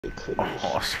please.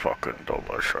 Oh, it's fucking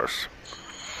delicious.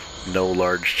 No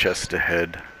large chest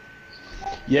ahead.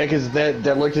 Yeah, because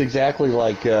that looked exactly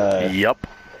like, Yep.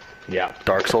 Yeah.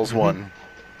 Dark Souls 1.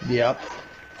 Yep.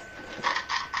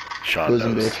 Sean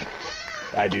Bosom knows. bitch.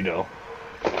 I do know.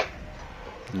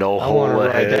 No I want hole to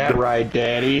ride ahead. that ride,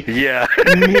 Daddy. Yeah.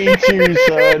 Me too,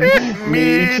 son.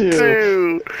 Me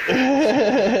too.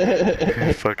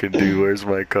 Fucking dude, where's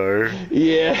my car?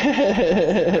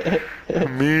 Yeah.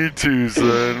 Me too,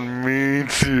 son. Me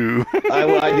too.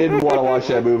 I didn't want to watch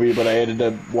that movie, but I ended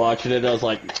up watching it, and I was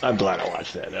like, I'm glad I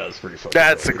watched that. That was pretty fucking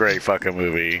That's funny. a great fucking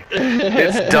movie.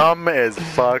 It's dumb as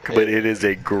fuck, but it is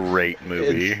a great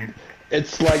movie.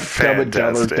 It's like Dumb and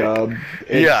Dumber dumb.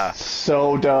 It's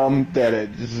so dumb that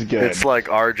this is good. It's like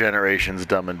our generation's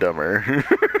Dumb and Dumber.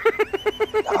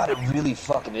 God, it really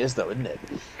fucking is, though, isn't it?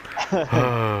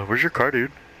 Where's your car,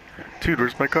 dude? Dude,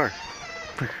 where's my car?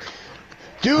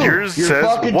 Dude, yours says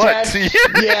fucking what?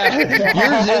 Yeah,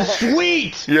 yours is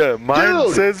sweet. Yeah,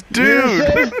 mine says dude. Yours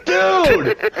says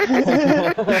dude.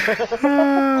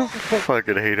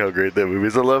 Fucking hate how great that movie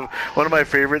is. I love one of my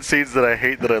favorite scenes that I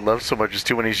hate that I love so much is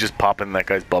too when he's just popping that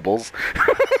guy's bubbles.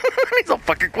 He's all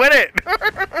fucking quit it.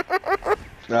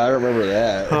 I remember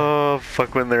that. Oh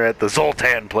fuck when they're at the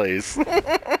Zoltan place.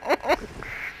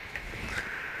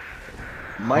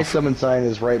 My summon sign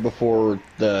is right before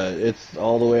it's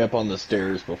all the way up on the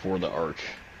stairs before the arch.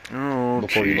 Oh,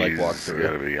 before you like walk through. You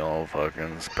gotta be all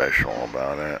fucking special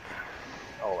about it.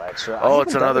 Oh, extra. Oh,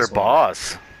 it's another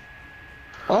boss.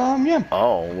 Yeah.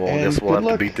 Oh, well, I guess we'll have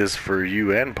luck. to beat this for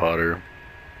you and Potter.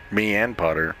 Me and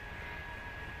Potter.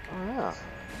 Oh, yeah.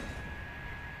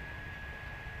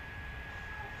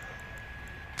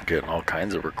 Getting all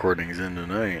kinds of recordings in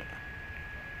tonight.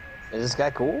 Is this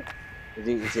guy cool?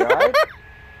 Is he alright?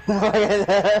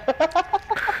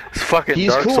 It's fucking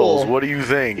He's Dark cool. Souls. What do you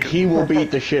think? He will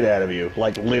beat the shit out of you.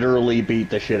 Like, literally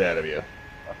beat the shit out of you.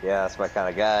 Yeah, that's my kind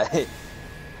of guy.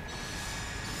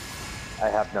 I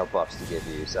have no buffs to give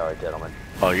you, sorry, gentlemen.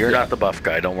 Oh, you're not the buff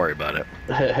guy. Don't worry about it.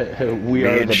 We Me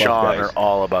are and the Sean buff guys. are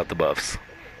all about the buffs.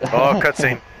 Oh,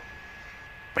 cutscene.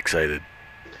 Excited.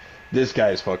 This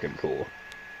guy is fucking cool.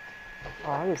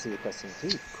 Oh, I can see the cutscene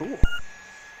too. Cool.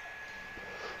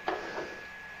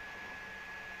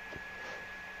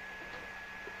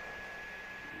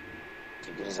 Did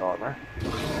you get his armor?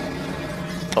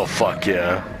 Oh, fuck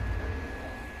yeah.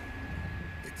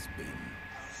 It's been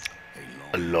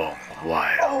A long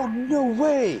while. Oh, no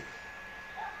way!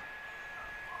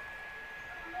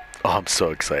 Oh, I'm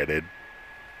so excited.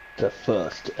 The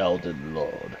first Elden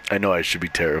Lord. I know I should be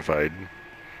terrified,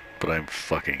 but I'm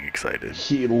fucking excited.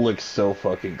 He looks so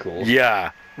fucking cool.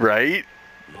 Yeah, right?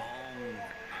 long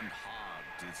and hard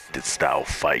Didst thou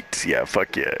fight? Yeah,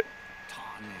 fuck yeah.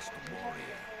 tarnished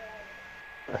warrior,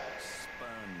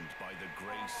 spurned by the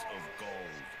grace of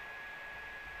gold.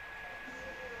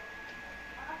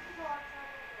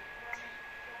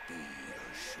 Be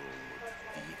assured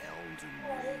the Elden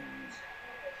Ring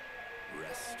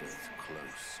resteth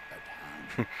close at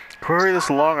hand. Query this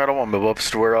long, I don't want my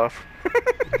buffs to wear off.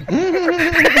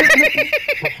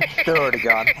 They're already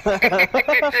gone.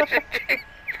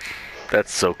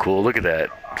 That's so cool. Look at that.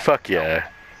 Fuck yeah.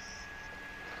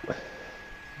 I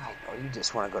know you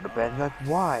just want to go to bed. You're like,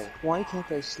 why? Why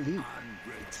can't I sleep? And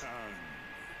return.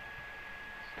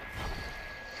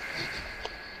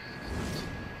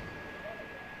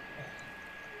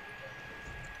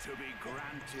 To be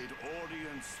granted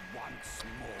audience once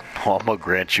more. Oh, I'm gonna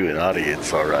grant you an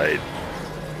audience, alright.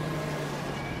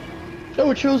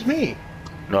 Oh, it shows me.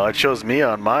 No, it shows me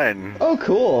on mine. Oh,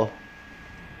 cool.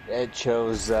 It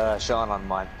chose Sean on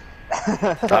mine.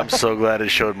 I'm so glad it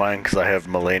showed mine because I have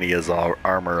Melania's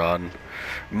armor on.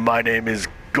 My name is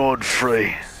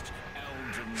Godfrey.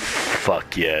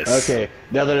 Fuck yes. Okay,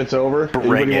 now that it's over,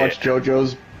 anybody watch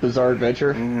JoJo's Bizarre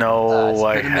Adventure? No,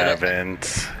 I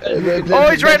haven't. Oh,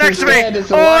 he's right next to me!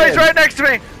 Oh, he's right next to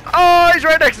me! Oh, he's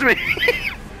right next to me!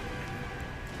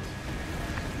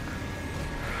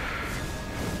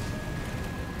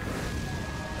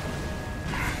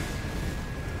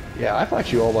 Yeah, I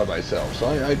fought you all by myself, so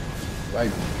I don't.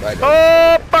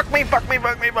 Oh, fuck me, fuck me,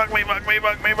 fuck me, fuck me, fuck me,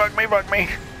 fuck me, fuck me, fuck me.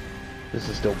 This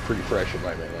is still pretty fresh in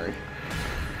my memory.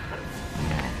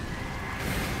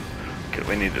 Okay,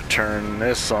 we need to turn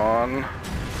this on.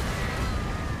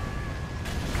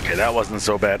 Okay, that wasn't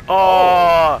so bad.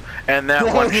 Oh, and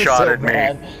that one-shotted me.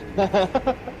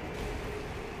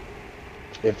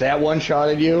 If that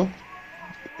one-shotted you,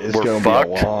 it's We're gonna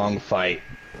fucked. be a long fight.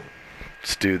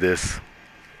 Let's do this.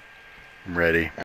 I'm ready.